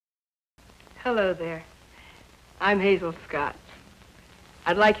Hello there. I'm Hazel Scott.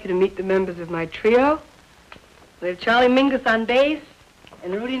 I'd like you to meet the members of my trio. We have Charlie Mingus on bass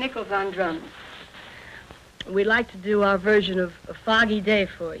and Rudy Nichols on drums. We'd like to do our version of A Foggy Day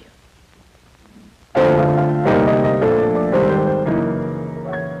for you.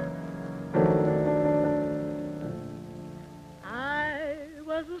 I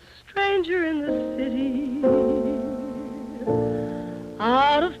was a stranger in the city.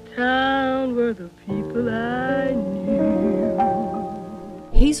 Out of town were the people I knew.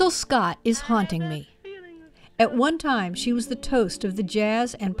 Hazel Scott is haunting me. At one time, she was the toast of the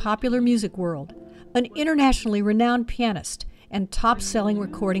jazz and popular music world, an internationally renowned pianist and top-selling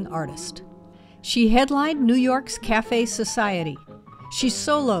recording artist. She headlined New York's Cafe Society. She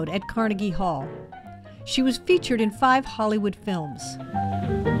soloed at Carnegie Hall. She was featured in 5 Hollywood films.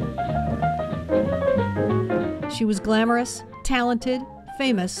 She was glamorous, talented,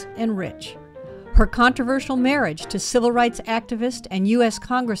 famous, and rich. Her controversial marriage to civil rights activist and U.S.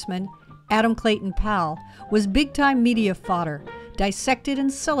 Congressman Adam Clayton Powell was big-time media fodder, dissected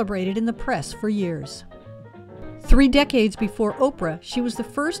and celebrated in the press for years. 3 decades before Oprah, she was the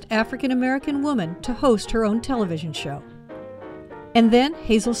first African-American woman to host her own television show. And then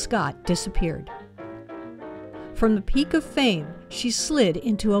Hazel Scott disappeared. From the peak of fame, she slid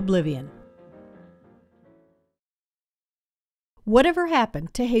into oblivion. Whatever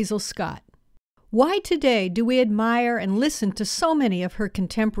happened to Hazel Scott? Why today do we admire and listen to so many of her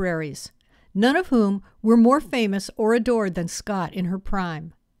contemporaries, none of whom were more famous or adored than Scott in her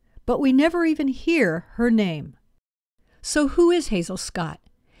prime? But we never even hear her name. So who is Hazel Scott,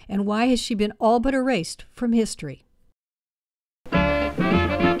 and why has she been all but erased from history?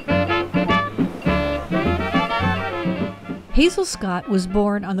 Hazel Scott was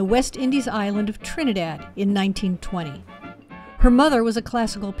born on the West Indies island of Trinidad in 1920. Her mother was a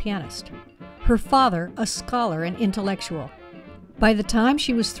classical pianist. Her father, a scholar and intellectual. By the time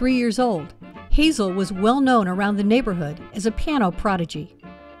she was 3 years old, Hazel was well known around the neighborhood as a piano prodigy.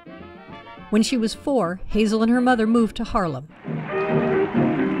 When she was 4, Hazel and her mother moved to Harlem.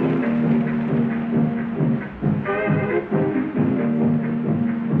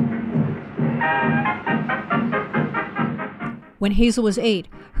 When Hazel was 8,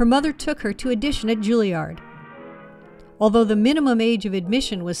 her mother took her to audition at Juilliard. Although the minimum age of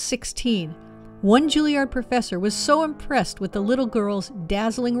admission was 16, one Juilliard professor was so impressed with the little girl's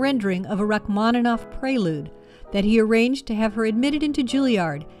dazzling rendering of a Rachmaninoff prelude that he arranged to have her admitted into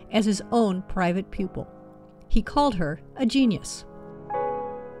Juilliard as his own private pupil. He called her a genius.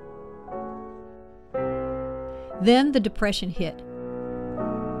 Then the Depression hit.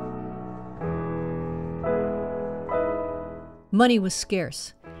 Money was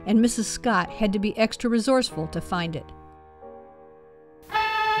scarce, and Mrs. Scott had to be extra resourceful to find it.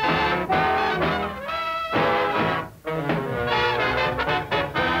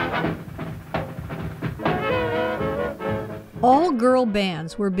 All-girl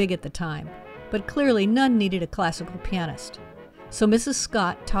bands were big at the time, but clearly none needed a classical pianist. So Mrs.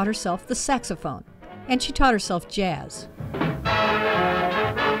 Scott taught herself the saxophone, and she taught herself jazz.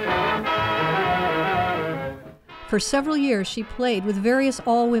 For several years, she played with various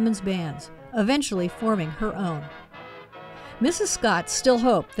all-women's bands, eventually forming her own. Mrs. Scott still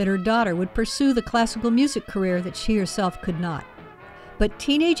hoped that her daughter would pursue the classical music career that she herself could not. But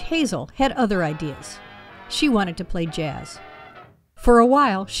teenage Hazel had other ideas. She wanted to play jazz. For a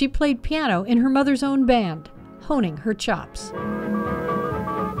while, she played piano in her mother's own band, honing her chops.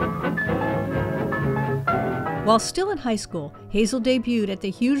 While still in high school, Hazel debuted at the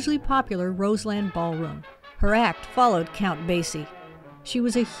hugely popular Roseland Ballroom. Her act followed Count Basie. She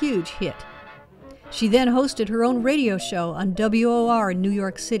was a huge hit. She then hosted her own radio show on WOR in New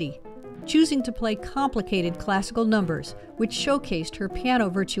York City, choosing to play complicated classical numbers, which showcased her piano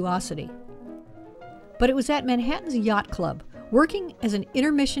virtuosity. But it was at Manhattan's Yacht Club, working as an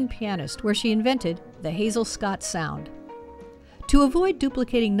intermission pianist, where she invented the Hazel Scott sound. To avoid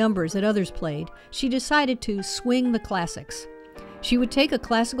duplicating numbers that others played, she decided to swing the classics. She would take a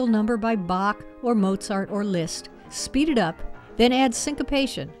classical number by Bach or Mozart or Liszt, speed it up, then add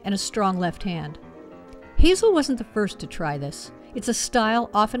syncopation and a strong left hand. Hazel wasn't the first to try this. It's a style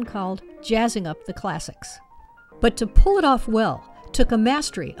often called jazzing up the classics. But to pull it off well, took a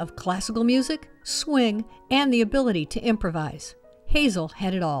mastery of classical music, swing, and the ability to improvise. Hazel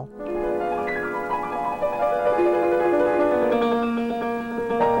had it all.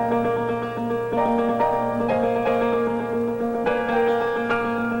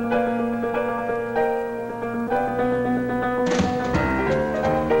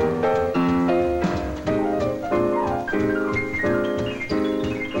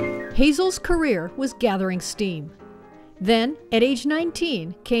 Hazel's career was gathering steam. Then, at age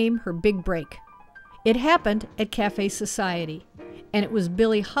 19, came her big break. It happened at Cafe Society, and it was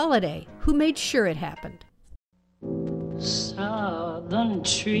Billie Holiday who made sure it happened. Southern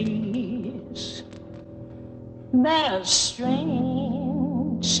trees bear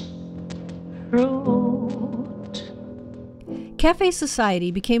strange fruit. Cafe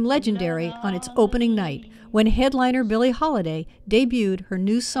Society became legendary on its opening night when headliner Billie Holiday debuted her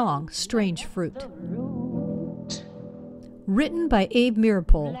new song, Strange Fruit. Written by Abe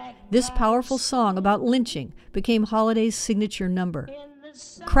Mirapol, this powerful song about lynching became Holiday's signature number.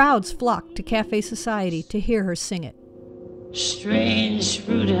 Crowds flocked to Cafe Society to hear her sing it. Strange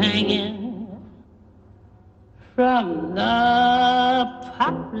fruit hanging from the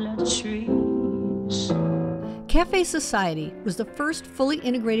poplar trees. Cafe Society was the first fully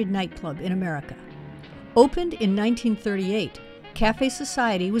integrated nightclub in America. Opened in 1938, Cafe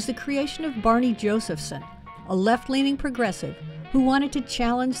Society was the creation of Barney Josephson, a left-leaning progressive who wanted to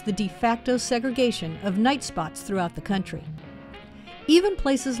challenge the de facto segregation of night spots throughout the country. Even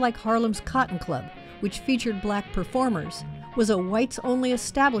places like Harlem's Cotton Club, which featured black performers, was a whites-only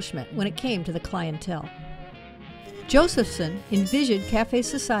establishment when it came to the clientele. Josephson envisioned Cafe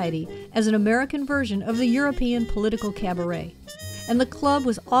Society as an American version of the European political cabaret, and the club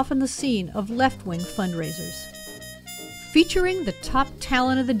was often the scene of left-wing fundraisers. Featuring the top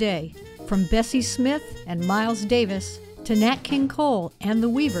talent of the day, from Bessie Smith and Miles Davis to Nat King Cole and the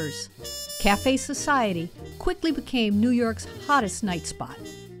Weavers, Cafe Society quickly became New York's hottest night spot.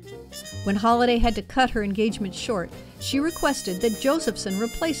 When Holiday had to cut her engagement short, she requested that Josephson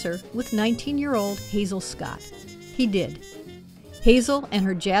replace her with 19-year-old Hazel Scott. He did. Hazel and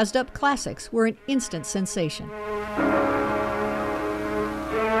her jazzed-up classics were an instant sensation.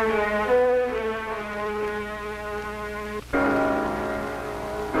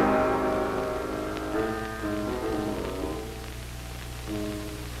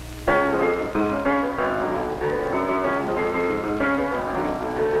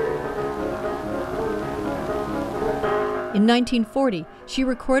 In 1940, she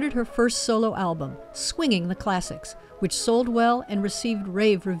recorded her first solo album, Swinging the Classics, which sold well and received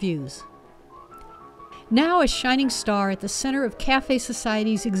rave reviews. Now a shining star at the center of Cafe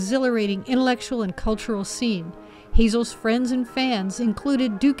Society's exhilarating intellectual and cultural scene, Hazel's friends and fans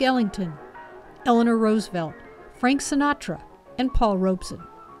included Duke Ellington, Eleanor Roosevelt, Frank Sinatra, and Paul Robeson.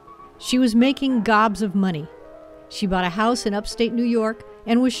 She was making gobs of money. She bought a house in upstate New York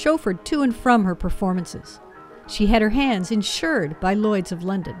and was chauffeured to and from her performances. She had her hands insured by Lloyd's of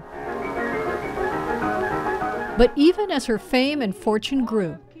London. But even as her fame and fortune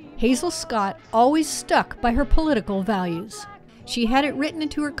grew, Hazel Scott always stuck by her political values. She had it written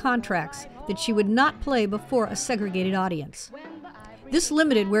into her contracts that she would not play before a segregated audience. This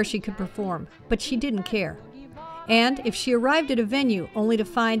limited where she could perform, but she didn't care. And if she arrived at a venue only to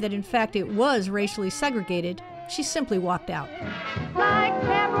find that in fact it was racially segregated, she simply walked out. Like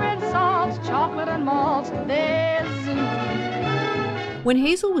pepper and salt, chocolate and malt, When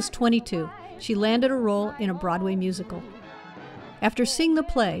Hazel was 22, she landed a role in a Broadway musical. After seeing the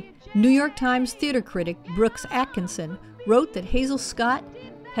play, New York Times theater critic Brooks Atkinson wrote that Hazel Scott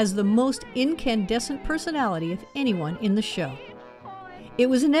has the most incandescent personality of anyone in the show. It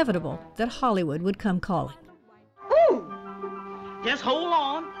was inevitable that Hollywood would come calling. Ooh, just hold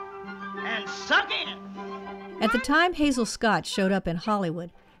on and suck in. At the time Hazel Scott showed up in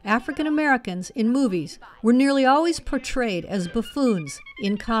Hollywood, African Americans in movies were nearly always portrayed as buffoons,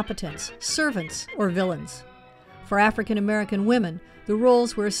 incompetents, servants, or villains. For African American women, the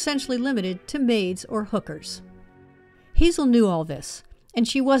roles were essentially limited to maids or hookers. Hazel knew all this, and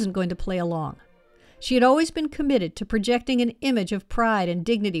she wasn't going to play along. She had always been committed to projecting an image of pride and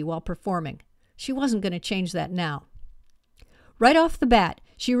dignity while performing. She wasn't going to change that now. Right off the bat,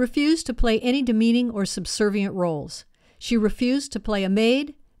 she refused to play any demeaning or subservient roles. She refused to play a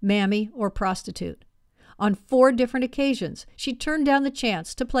maid, mammy, or prostitute. On 4 different occasions, she turned down the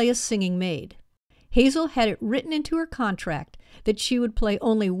chance to play a singing maid. Hazel had it written into her contract that she would play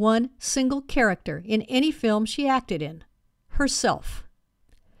only one single character in any film she acted in, herself.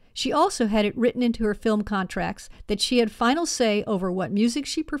 She also had it written into her film contracts that she had final say over what music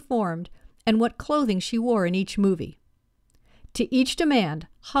she performed and what clothing she wore in each movie. To each demand,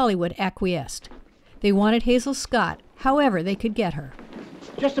 Hollywood acquiesced. They wanted Hazel Scott however they could get her.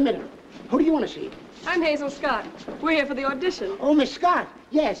 Just a minute. Who do you want to see? I'm Hazel Scott. We're here for the audition. Oh, Miss Scott.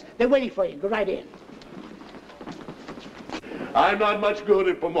 Yes, they're waiting for you. Go right in. I'm not much good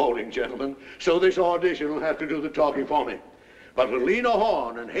at promoting, gentlemen, so this audition will have to do the talking for me. But with Lena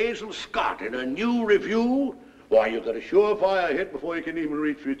Horne and Hazel Scott in a new review, Why, you got a surefire hit before you can even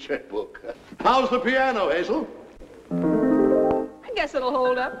reach for your checkbook. How's the piano, Hazel? I guess it'll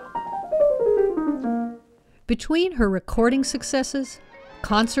hold up. Between her recording successes,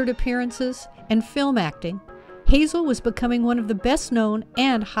 concert appearances, and film acting, Hazel was becoming one of the best-known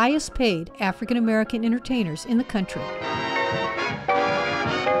and highest-paid African-American entertainers in the country.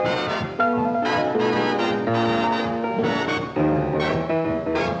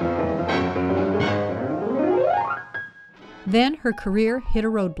 Then her career hit a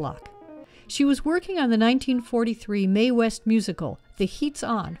roadblock. She was working on the 1943 Mae West musical, The Heat's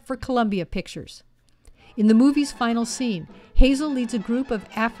On, for Columbia Pictures. In the movie's final scene, Hazel leads a group of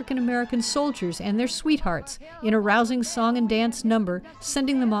African-American soldiers and their sweethearts in a rousing song and dance number,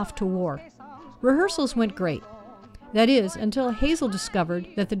 sending them off to war. Rehearsals went great. That is, until Hazel discovered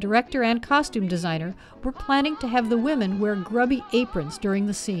that the director and costume designer were planning to have the women wear grubby aprons during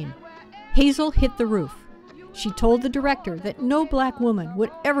the scene. Hazel hit the roof. She told the director that no black woman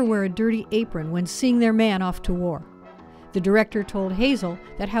would ever wear a dirty apron when seeing their man off to war. The director told Hazel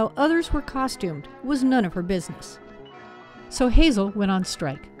that how others were costumed was none of her business. So Hazel went on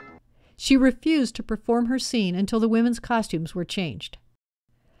strike. She refused to perform her scene until the women's costumes were changed.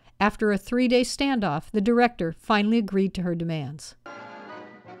 After a 3-day standoff, the director finally agreed to her demands.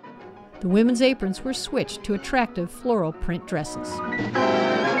 The women's aprons were switched to attractive floral print dresses.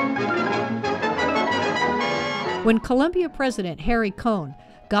 When Columbia president Harry Cohn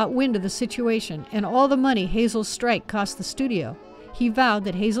got wind of the situation and all the money Hazel's strike cost the studio, he vowed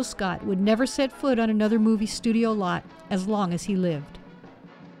that Hazel Scott would never set foot on another movie studio lot as long as he lived.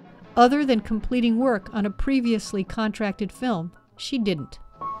 Other than completing work on a previously contracted film, she didn't.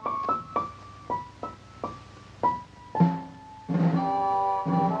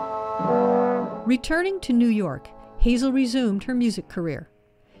 Returning to New York, Hazel resumed her music career.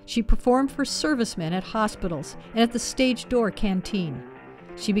 She performed for servicemen at hospitals and at the Stage Door Canteen.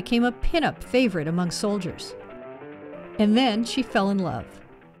 She became a pin-up favorite among soldiers. And then she fell in love.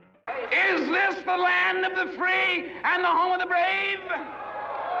 Is this the land of the free and the home of the brave?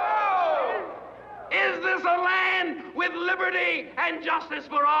 No! Is this a land with liberty and justice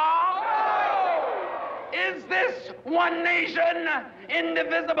for all? No! Is this one nation,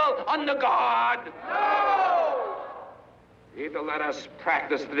 indivisible, under God? No! Either let us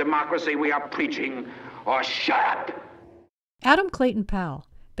practice the democracy we are preaching, or shut up. Adam Clayton Powell,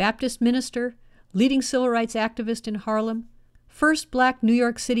 Baptist minister, leading civil rights activist in Harlem, first black New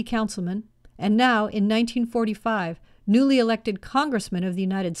York City councilman, and now, in 1945, newly elected Congressman of the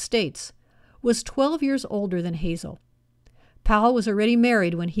United States, was 12 years older than Hazel. Powell was already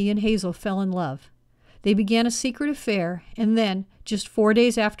married when he and Hazel fell in love. They began a secret affair, and then, just 4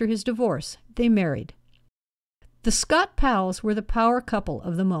 days after his divorce, they married. The Scott Powells were the power couple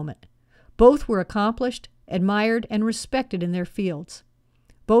of the moment. Both were accomplished, admired, and respected in their fields.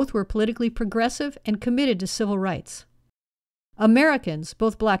 Both were politically progressive and committed to civil rights. Americans,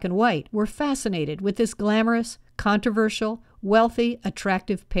 both black and white, were fascinated with this glamorous, controversial, wealthy,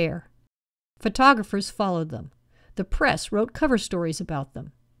 attractive pair. Photographers followed them. The press wrote cover stories about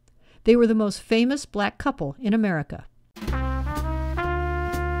them. They were the most famous black couple in America.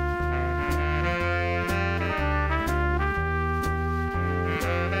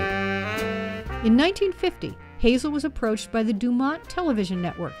 In 1950, Hazel was approached by the Dumont Television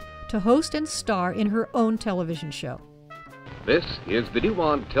Network to host and star in her own television show. This is the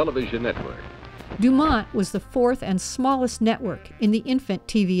Dumont Television Network. Dumont was the fourth and smallest network in the infant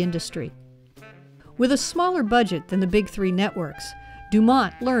TV industry. With a smaller budget than the big three networks,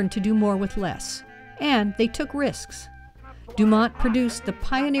 Dumont learned to do more with less, and they took risks. Dumont produced the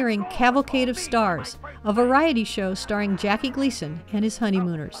pioneering Cavalcade of Stars, a variety show starring Jackie Gleason and his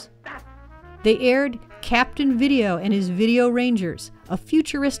honeymooners. They aired Captain Video and His Video Rangers, a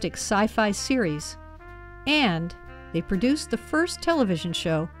futuristic sci-fi series. And they produced the first television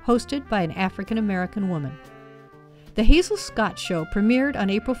show hosted by an African-American woman. The Hazel Scott Show premiered on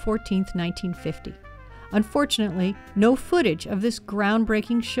April 14, 1950. Unfortunately, no footage of this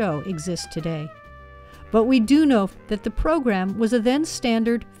groundbreaking show exists today. But we do know that the program was a then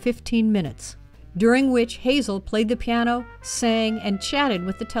standard 15 minutes, during which Hazel played the piano, sang, and chatted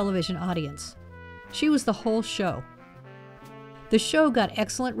with the television audience. She was the whole show. The show got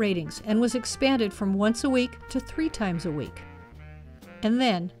excellent ratings and was expanded from once a week to 3 times a week. And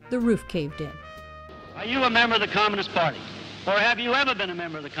then the roof caved in. Are you a member of the Communist Party? Or have you ever been a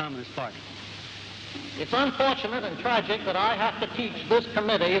member of the Communist Party? It's unfortunate and tragic that I have to teach this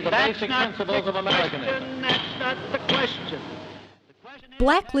committee the basic principles of Americanism. That's not the question.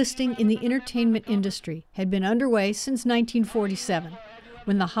 Blacklisting in the entertainment industry had been underway since 1947,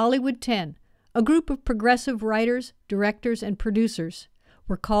 when the Hollywood 10, a group of progressive writers, directors, and producers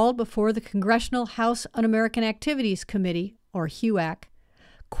were called before the Congressional House Un-American Activities Committee, or HUAC,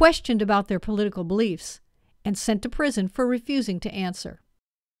 questioned about their political beliefs, and sent to prison for refusing to answer.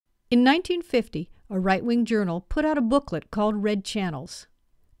 In 1950, a right-wing journal put out a booklet called Red Channels.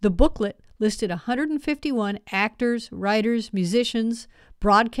 The booklet listed 151 actors, writers, musicians,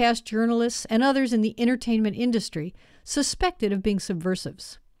 broadcast journalists, and others in the entertainment industry suspected of being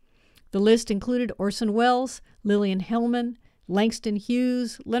subversives. The list included Orson Welles, Lillian Hellman, Langston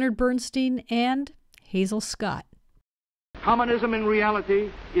Hughes, Leonard Bernstein, and Hazel Scott. Communism in reality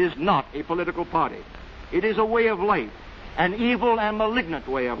is not a political party. It is a way of life, an evil and malignant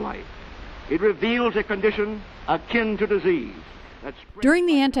way of life. It reveals a condition akin to disease. During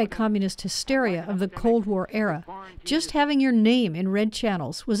the anti-communist hysteria of the Cold War era, just having your name in red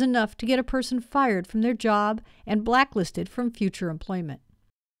channels was enough to get a person fired from their job and blacklisted from future employment.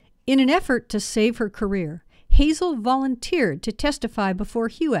 In an effort to save her career, Hazel volunteered to testify before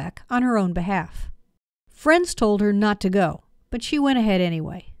HUAC on her own behalf. Friends told her not to go, but she went ahead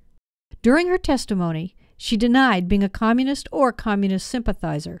anyway. During her testimony, she denied being a communist or communist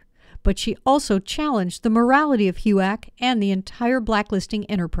sympathizer, but she also challenged the morality of HUAC and the entire blacklisting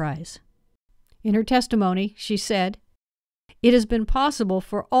enterprise. In her testimony, she said, "It has been possible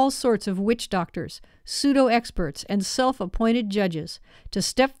for all sorts of witch doctors, pseudo-experts, and self-appointed judges to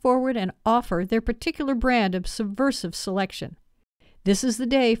step forward and offer their particular brand of subversive selection. This is the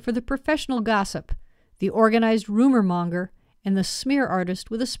day for the professional gossip, the organized rumor monger, and the smear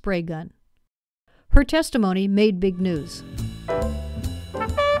artist with a spray gun." Her testimony made big news.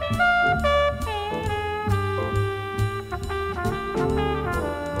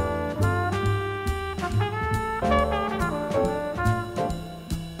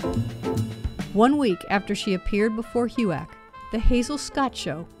 One week after she appeared before HUAC, the Hazel Scott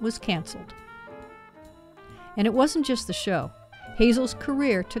Show was canceled. And it wasn't just the show. Hazel's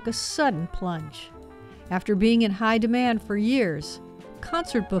career took a sudden plunge. After being in high demand for years,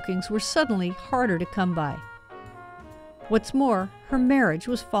 concert bookings were suddenly harder to come by. What's more, her marriage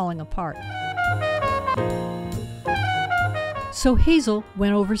was falling apart. So Hazel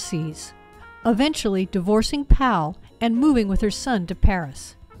went overseas, eventually divorcing Powell and moving with her son to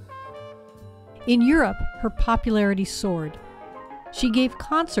Paris. In Europe, her popularity soared. She gave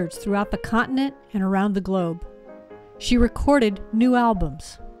concerts throughout the continent and around the globe. She recorded new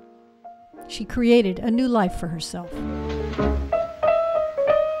albums. She created a new life for herself.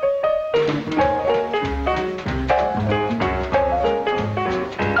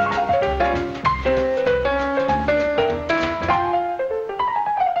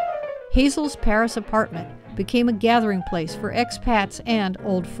 Hazel's Paris apartment became a gathering place for expats and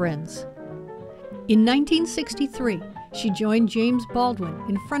old friends. In 1963, she joined James Baldwin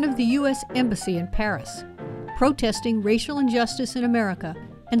in front of the U.S. Embassy in Paris, protesting racial injustice in America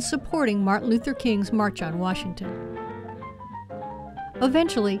and supporting Martin Luther King's March on Washington.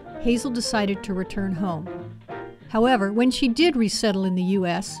 Eventually, Hazel decided to return home. However, when she did resettle in the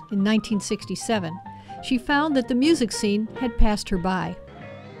U.S. in 1967, she found that the music scene had passed her by.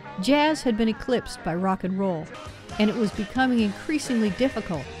 Jazz had been eclipsed by rock and roll, and it was becoming increasingly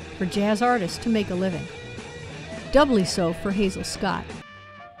difficult for jazz artists to make a living. Doubly so for Hazel Scott.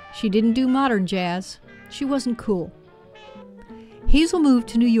 She didn't do modern jazz. She wasn't cool. Hazel moved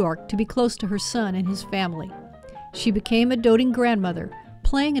to New York to be close to her son and his family. She became a doting grandmother,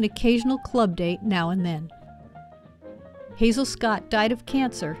 playing an occasional club date now and then. Hazel Scott died of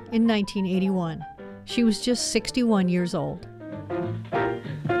cancer in 1981. She was just 61 years old.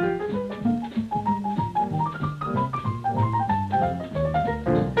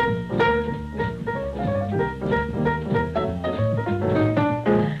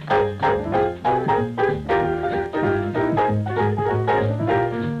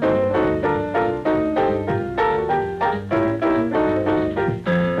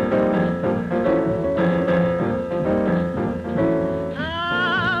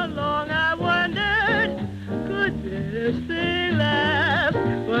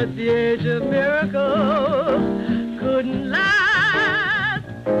 The age of miracles.